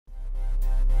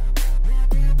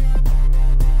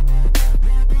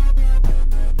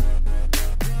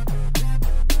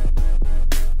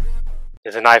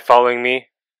Is an eye following me?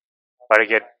 About to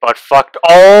get butt fucked.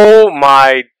 Oh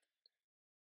my!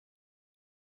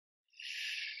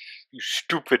 You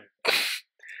stupid.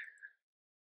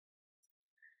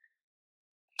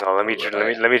 Oh, let me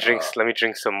drink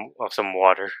some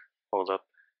water. Hold up.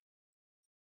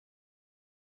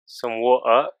 Some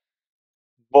water.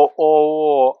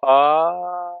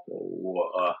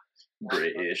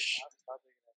 British.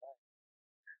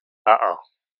 Uh-oh.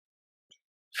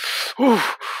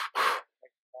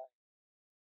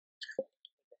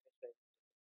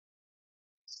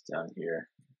 It's down here.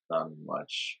 Not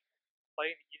much.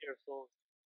 Fighting the Eater of Souls.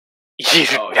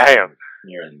 Oh, damn.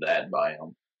 You're in that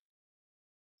biome.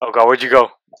 Oh god, where'd you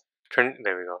go? Turn.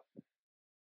 There we go.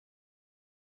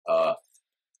 I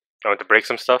want to break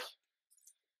some stuff.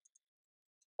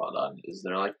 Hold on. Is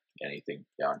there like anything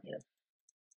down here?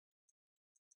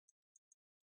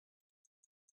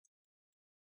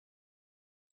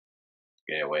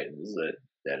 Okay, wait. This is a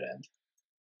dead end.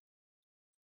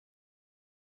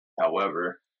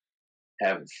 However, I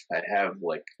have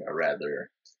like a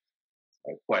rather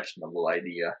questionable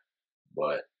idea,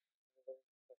 but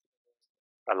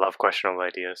I love questionable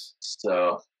ideas.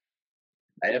 so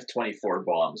I have 24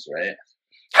 bombs, right?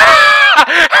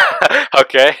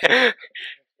 Okay.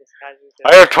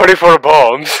 I have 24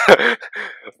 bombs.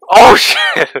 Oh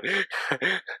shit!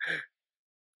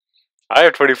 I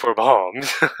have 24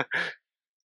 bombs. I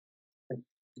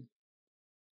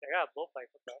got a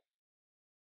blowpipe. What the?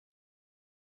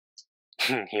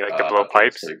 You like to blow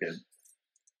pipes?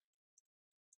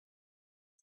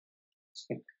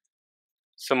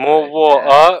 Some more water.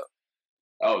 Yeah.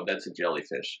 Oh, that's a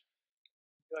jellyfish.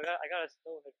 Dude, I got a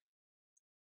snow hood.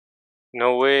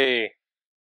 No way.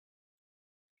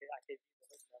 Okay, I can use the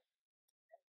hood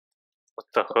now.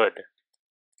 What's the hood?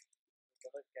 The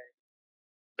hood guy.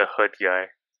 The hood guy.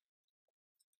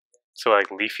 So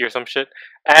like leafy or some shit.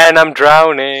 And I'm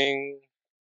drowning.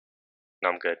 No,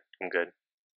 I'm good. I'm good.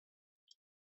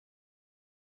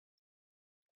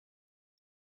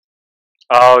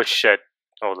 Oh shit.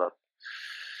 Hold up.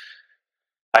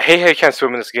 I hate how you can't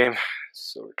swim in this game.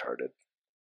 It's so retarded.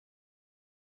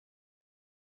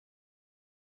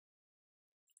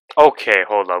 Okay,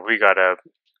 hold up. We gotta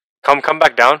come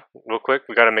back down real quick.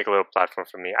 We gotta make a little platform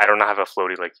for me. I don't have a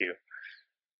floaty like you.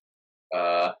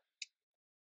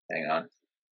 Hang on.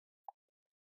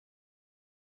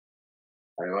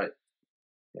 What?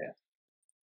 Yeah.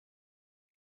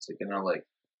 So you can like.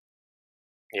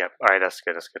 Yep. All right. That's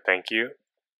good. That's good. Thank you.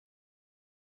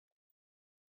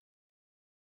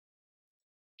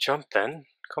 Jump then.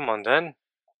 Come on then.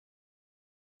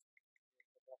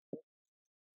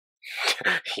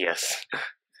 Yes.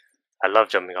 I love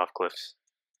jumping off cliffs.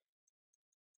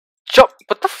 Jump!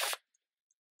 What the f-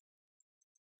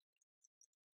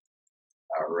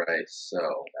 Alright, so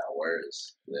now where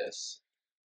is this?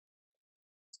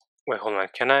 Wait, hold on.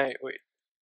 Can I... Wait.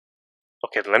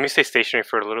 Okay, let me stay stationary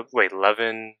for a little... Wait,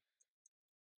 11...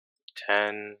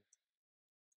 10...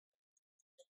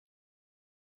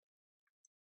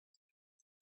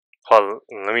 Hold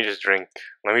on, let me just drink.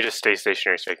 Let me just stay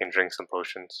stationary so I can drink some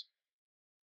potions.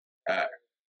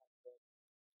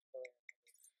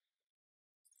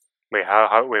 Wait, how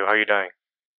are you dying?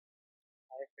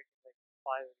 I freaking like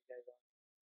 5 of you guys on.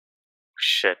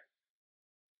 Shit.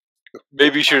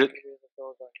 Maybe you should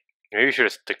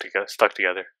have stuck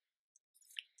together.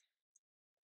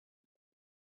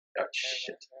 Oh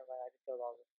shit.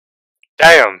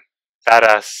 Damn!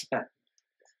 Badass.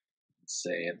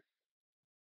 Insane.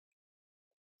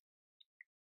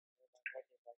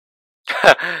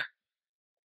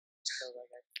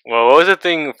 Well, what was the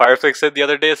thing Fireflake said the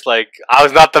other day? It's like, I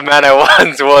was not the man I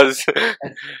once was.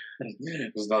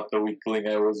 It was not the weakling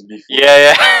I was before.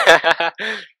 Yeah.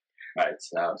 Alright,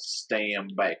 so now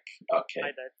stand back. Okay.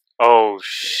 Oh,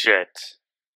 shit.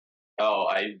 Oh,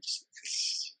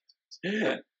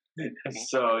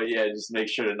 so, yeah, just make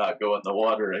sure to not go in the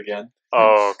water again.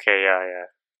 Oh, okay, yeah.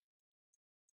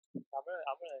 I'm gonna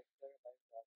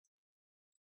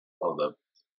Hold up.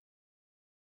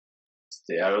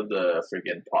 Stay out of the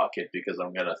freaking pocket because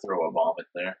I'm gonna throw a bomb in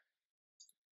there.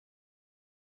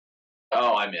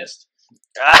 Oh, I missed.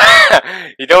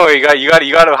 You don't worry, you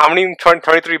got how many?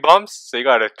 23 bombs? So you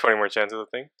got a 20 more chances, I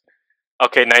think.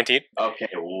 Okay, 19. Okay,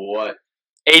 what?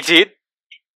 18.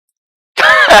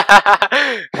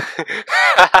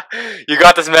 You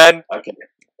got this, man. Okay,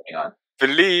 hang on.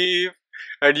 Believe,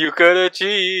 and you can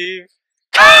achieve.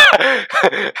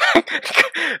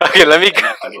 Okay, let me.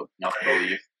 I will not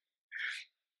believe.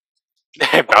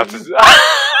 It bounces.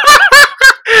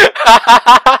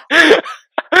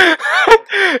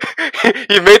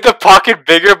 He made the pocket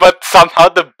bigger, but somehow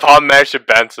the bomb managed to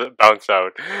bounce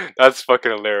out. That's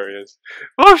fucking hilarious.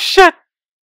 Oh shit!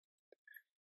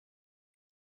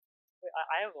 Wait,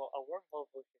 I have a wormhole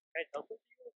potion. Can I teleport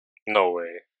you? No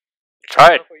way.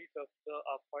 Try it. For you to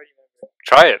a party member.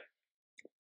 Try it.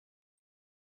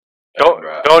 Don't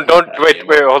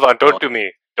wait, hold on. Don't do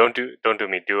me. Don't do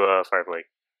me. Do a Fireflake.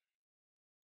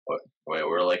 Wait,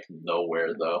 we're like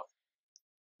nowhere though.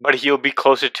 But he'll be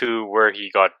closer to where he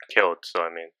got killed, so I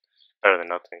mean, better than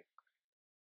nothing.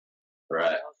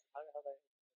 Right.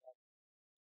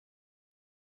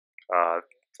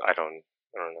 I don't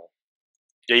know.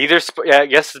 Yeah, I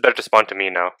guess it's better to spawn to me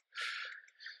now.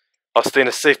 I'll stay in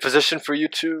a safe position for you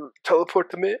to teleport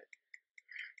to me.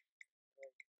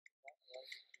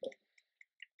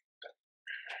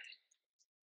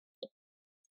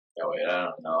 Oh wait, I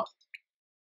don't know.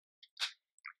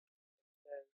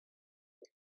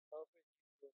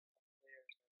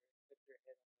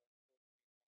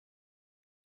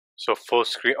 So full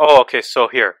screen. Oh, okay. So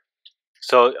here.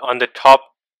 So on the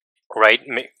top right,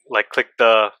 like click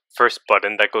the first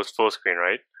button that goes full screen,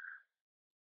 right?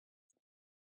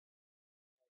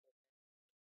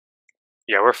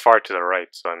 Yeah, we're far to the right,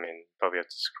 so I mean, probably have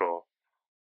to scroll.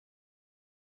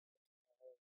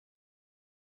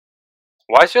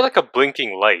 Why is there like a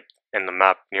blinking light in the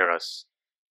map near us,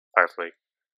 Fireflake?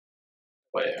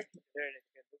 Wait.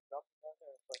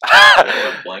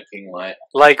 A blinking light.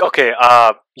 Like, okay,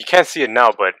 you can't see it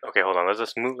now, but okay, hold on.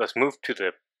 Let's move to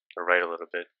the right a little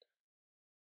bit.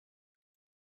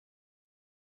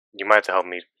 You might have to help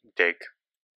me dig.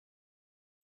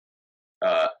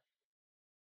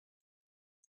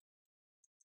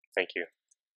 Thank you.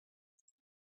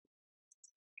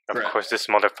 Of course, this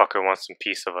motherfucker wants some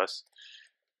piece of us.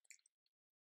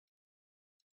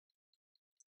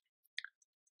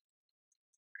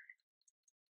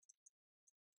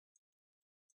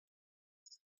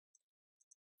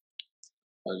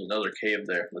 There's another cave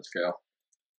there. Let's go.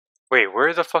 Wait,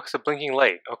 where the fuck's the blinking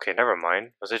light? Okay, never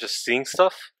mind. Was I just seeing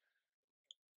stuff?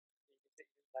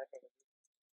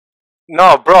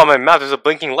 No, bro, on my map there's a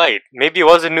blinking light. Maybe it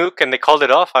was a nuke and they called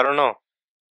it off. I don't know.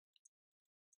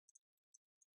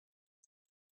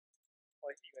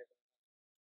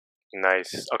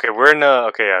 Nice. Okay, we're in a...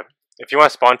 Okay, yeah. If you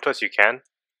want to spawn to us, you can.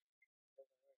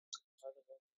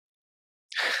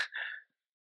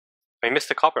 I missed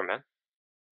the copper, man.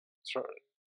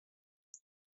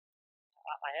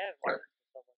 I have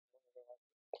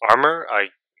armor.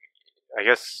 I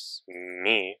guess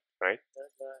me, right?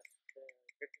 the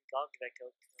freaking zombie that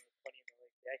killed 20 in the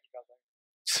lake. They actually got one.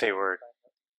 Say word.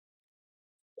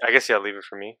 I guess yeah, leave it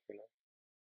for me. You know.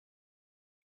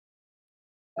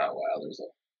 Oh wow, there's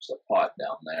a pot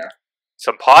down there.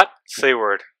 Some pot? Say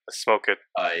word. Let's smoke it.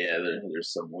 Yeah,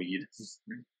 there's some weed.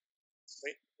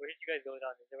 Wait, where did you guys go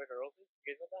down? Is there like a rope? You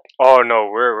guys went down? Oh no,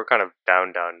 we're kind of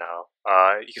down now.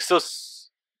 You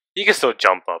can still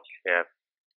jump up. Yeah,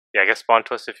 yeah. I guess spawn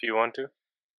to us if you want to.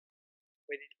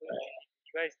 Wait, did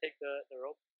you guys take the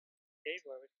rope cave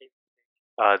or which cave?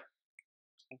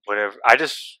 Whatever.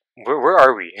 Where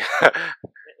are we?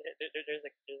 There's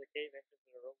a cave entrance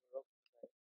to the rope.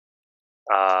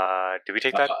 Did we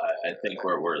take that? I think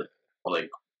we're like,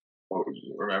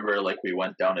 remember, like we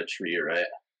went down a tree, right?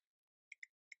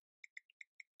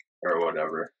 Or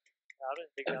whatever. I'll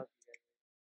just dig it out.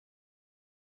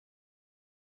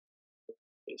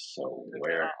 So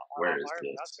where is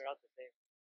this? They're not the same.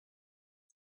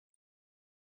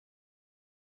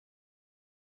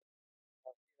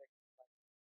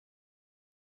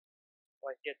 Oh,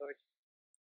 I see a torch.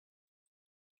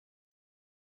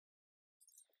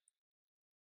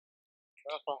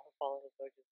 Follow the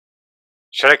torches.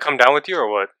 Should I come down with you or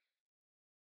what?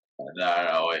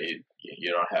 No,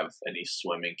 you don't have any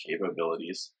swimming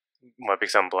capabilities. What,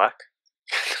 because I'm black?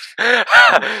 No,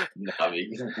 I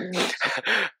mean,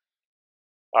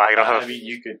 I don't have. I mean,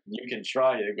 you can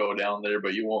try to go down there,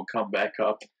 but you won't come back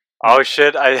up. Oh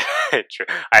shit! I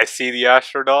see the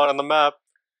AstroDawn on the map.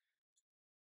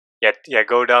 Yeah,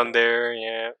 go down there.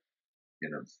 Yeah. You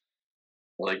know,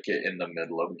 like in the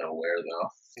middle of nowhere, though.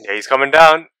 Yeah, he's coming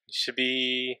down. He should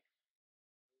be.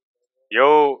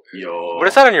 Yo. What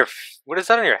is that on your? What is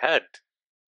that on your head?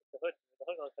 The hood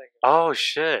looks like. Oh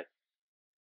shit!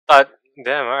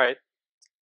 Damn. All right.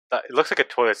 It looks like a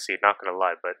toilet seat. Not gonna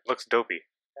lie, but it looks dopey.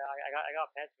 Yeah, I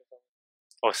got pants or something.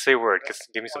 Oh, say word.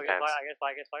 Give me some pants. I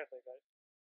guess Fireflake got it.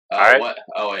 Alright. What?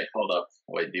 Oh wait, hold up.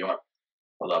 Wait, do you want?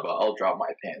 Hold up, I'll drop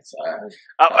my pants.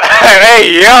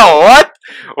 Hey, yo, what?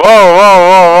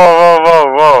 Whoa.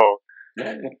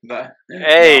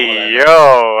 Hey,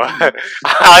 yo.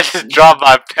 I just dropped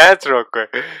my pants real quick.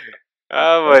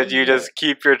 But you just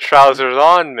keep your trousers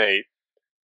on, mate.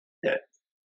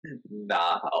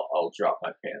 Nah, I'll drop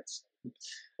my pants.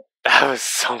 That was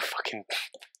so fucking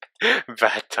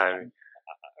bad timing.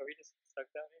 Are we just stuck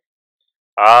down here?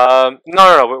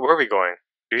 No. Where are we going?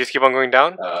 Do you just keep on going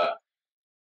down?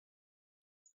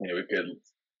 Yeah, we could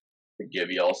give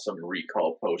y'all some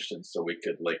recall potions so we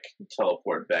could like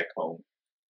teleport back home.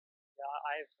 Yeah,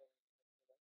 I have some.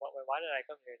 Why did I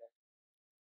come here then?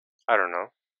 I don't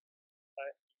know.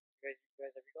 You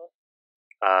guys have recall?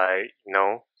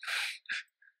 No.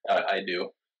 I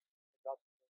do.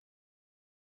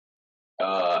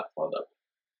 Hold up.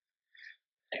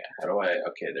 Yeah, how do I?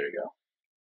 Okay, there you go.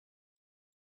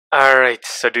 Alright,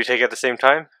 so do you take it at the same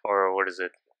time? Or what is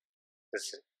it?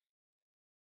 It's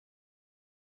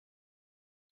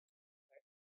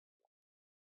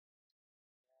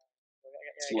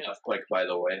left click, by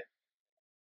the way.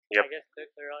 Yep. I guess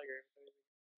clear out your.